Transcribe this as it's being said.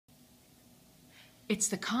It's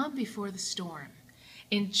the calm before the storm.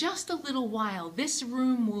 In just a little while, this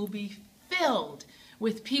room will be filled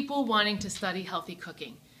with people wanting to study healthy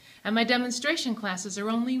cooking. And my demonstration classes are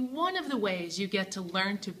only one of the ways you get to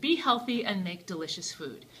learn to be healthy and make delicious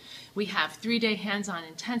food. We have 3-day hands-on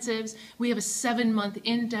intensives. We have a 7-month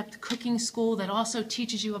in-depth cooking school that also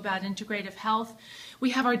teaches you about integrative health.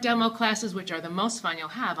 We have our demo classes, which are the most fun you'll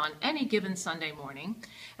have on any given Sunday morning.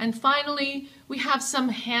 And finally, we have some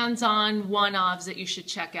hands-on one-offs that you should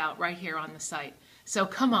check out right here on the site. So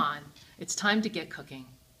come on, it's time to get cooking.